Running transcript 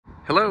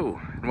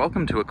Hello, and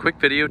welcome to a quick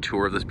video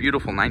tour of this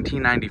beautiful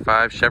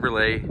 1995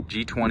 Chevrolet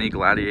G20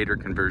 Gladiator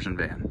conversion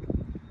van.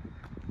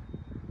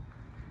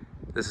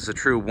 This is a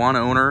true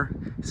one-owner,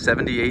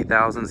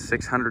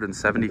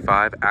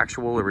 78,675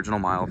 actual original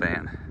mile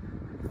van.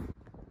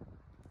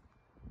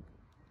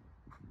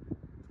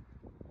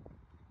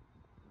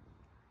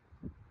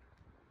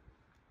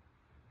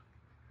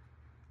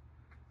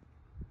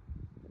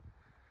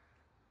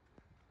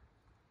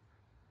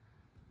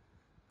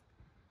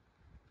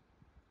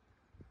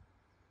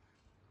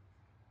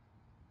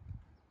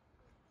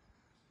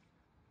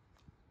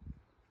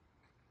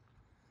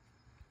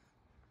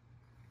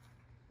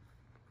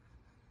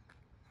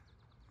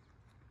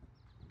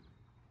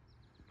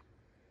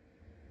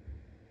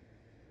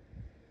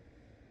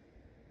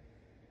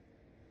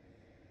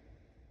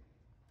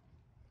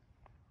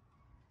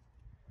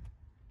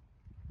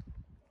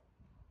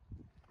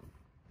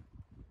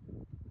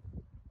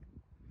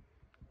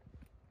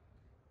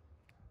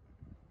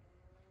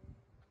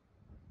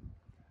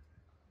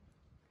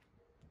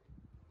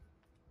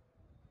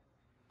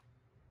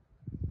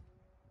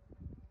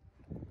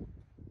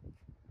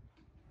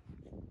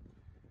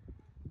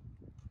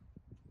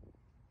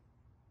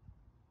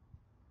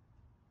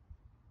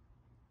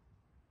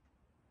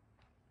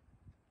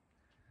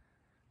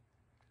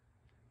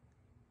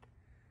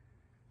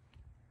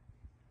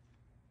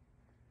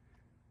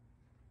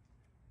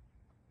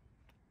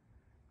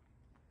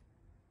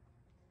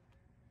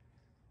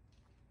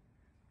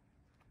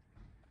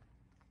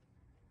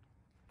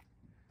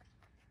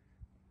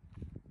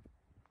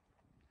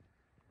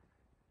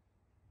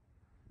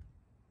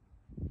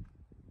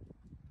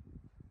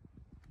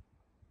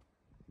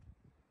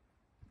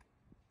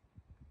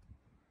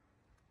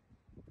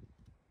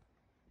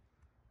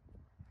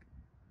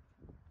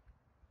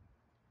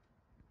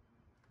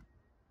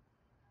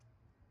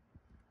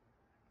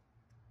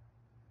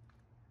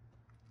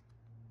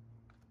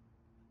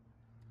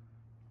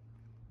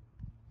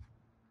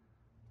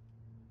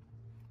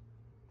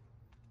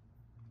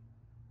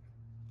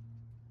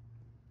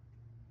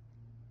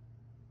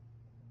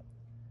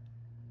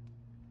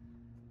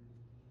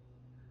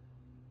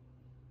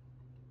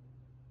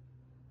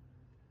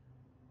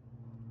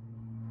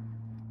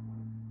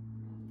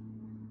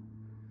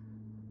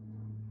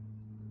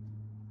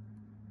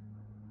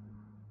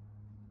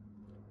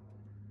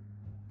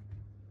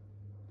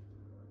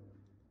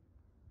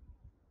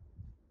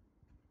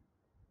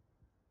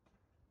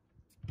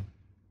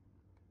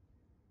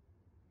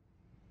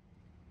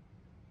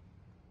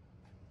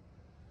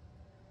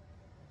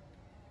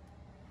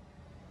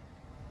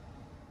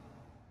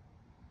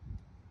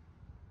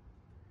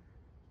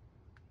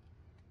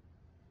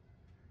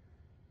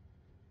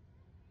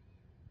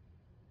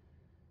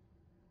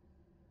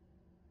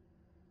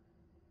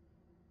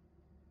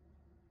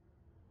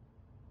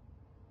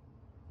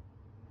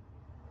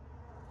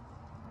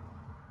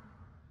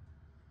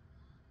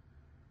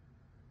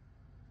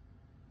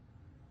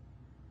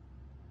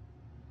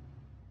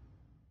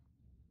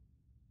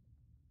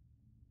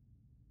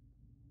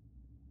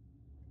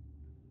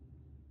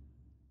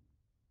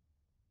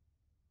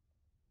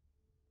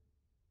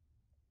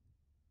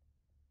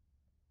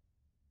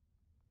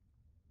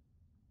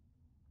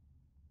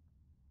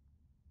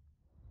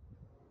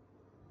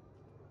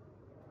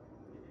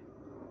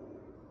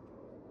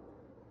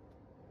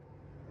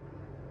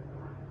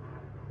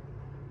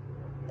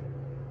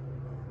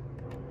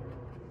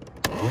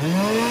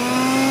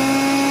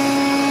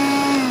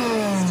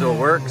 Still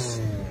works.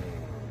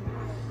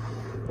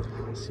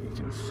 So you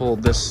can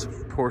fold this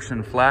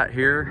portion flat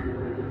here.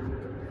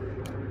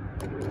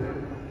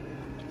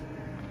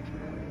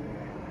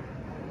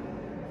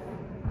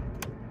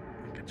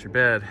 Get your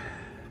bed.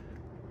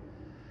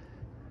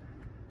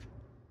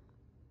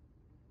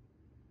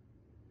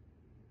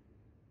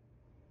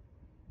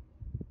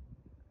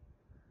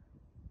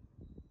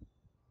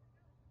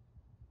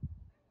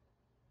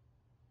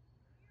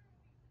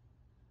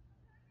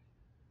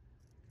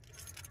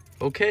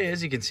 Okay,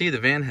 as you can see, the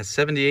van has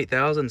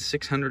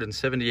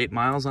 78,678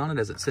 miles on it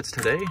as it sits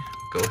today.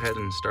 Go ahead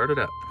and start it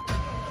up.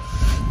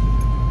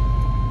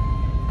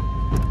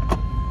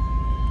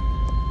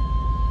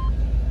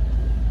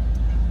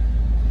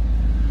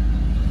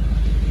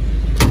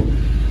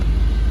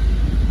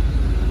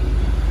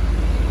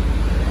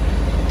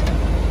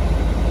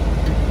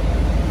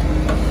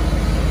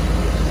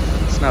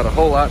 It's not a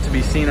whole lot to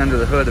be seen under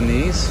the hood in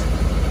these.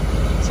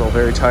 It's all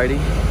very tidy.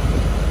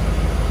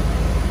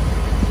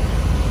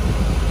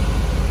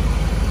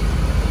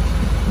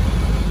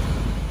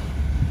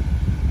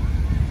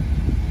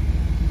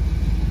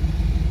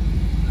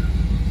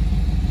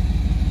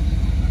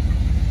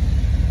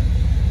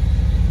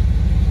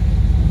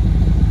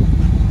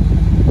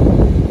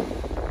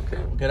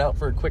 Head out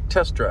for a quick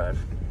test drive.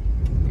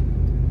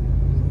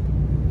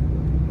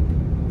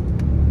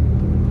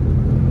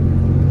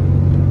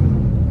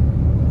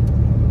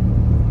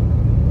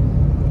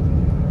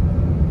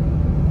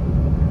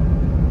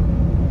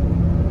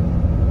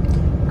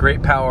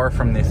 Great power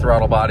from the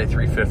throttle body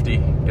 350,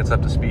 gets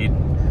up to speed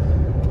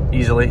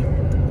easily.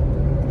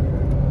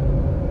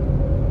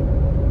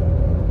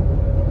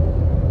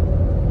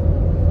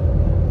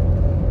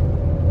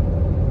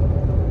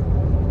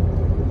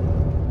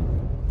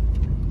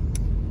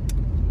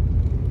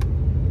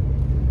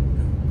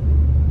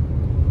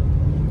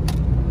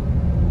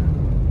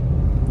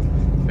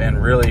 Van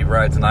really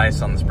rides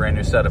nice on this brand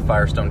new set of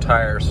Firestone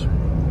tires.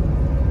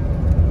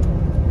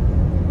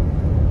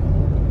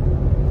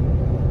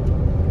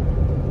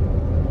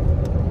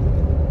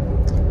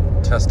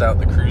 Test out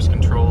the cruise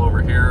control over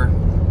here.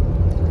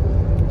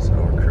 So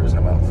we're cruising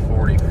about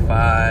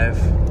 45.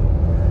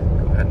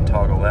 Go ahead and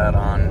toggle that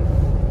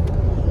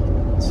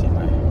on. Let's see,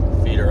 my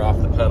feet are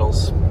off the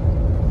pedals.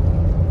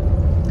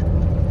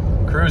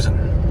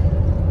 Cruising.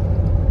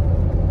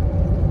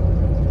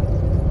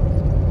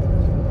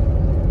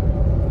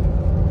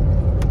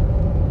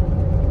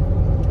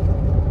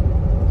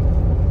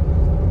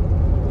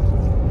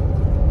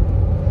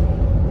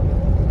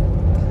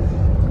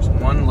 There's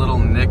one little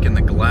nick in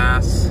the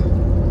glass.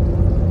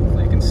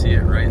 Hopefully you can see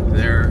it right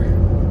there.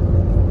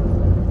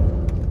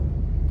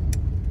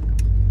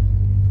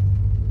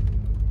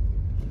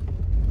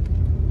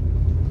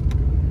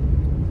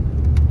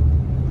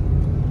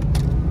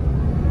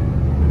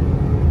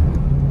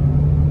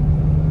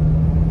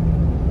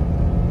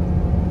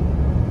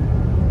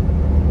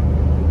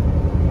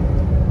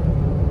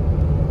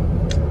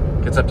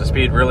 Gets up to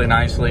speed really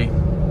nicely,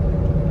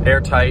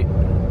 airtight.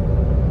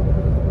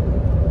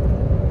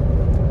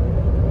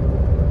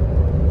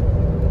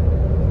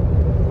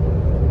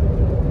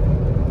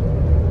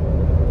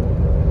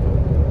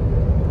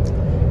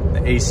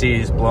 The AC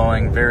is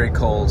blowing very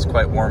cold. It's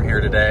quite warm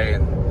here today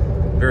and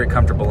very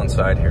comfortable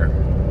inside here.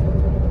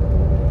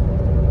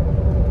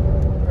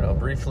 All right, I'll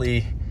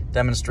briefly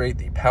demonstrate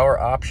the power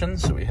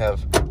options. So we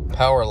have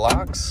power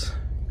locks,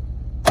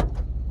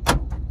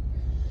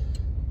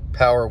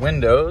 power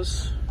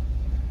windows,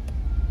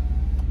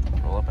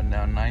 roll up and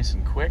down nice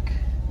and quick.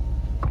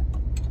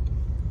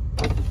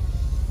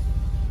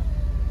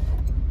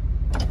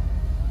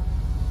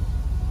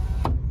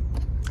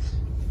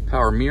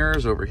 Power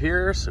mirrors over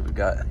here, so we've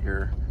got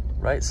your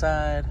right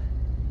side,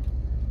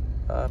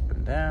 up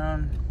and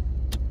down.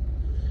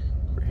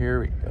 Over here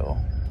we go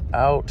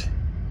out,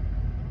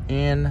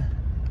 in,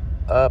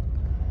 up,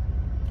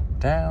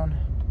 down.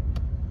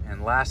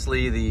 And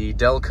lastly, the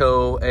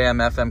Delco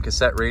AM/FM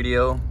cassette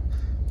radio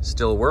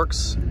still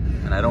works,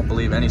 and I don't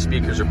believe any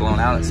speakers are blown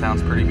out. It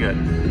sounds pretty good.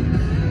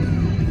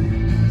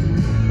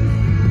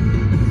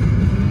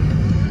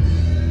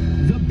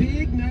 The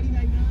big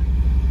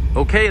 99.9.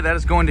 Okay, that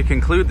is going to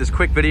conclude this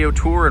quick video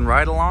tour and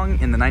ride along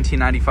in the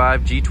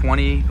 1995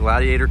 G20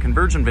 Gladiator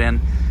conversion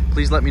van.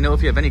 Please let me know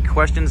if you have any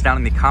questions down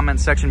in the comment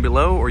section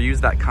below, or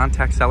use that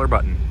contact seller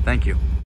button. Thank you.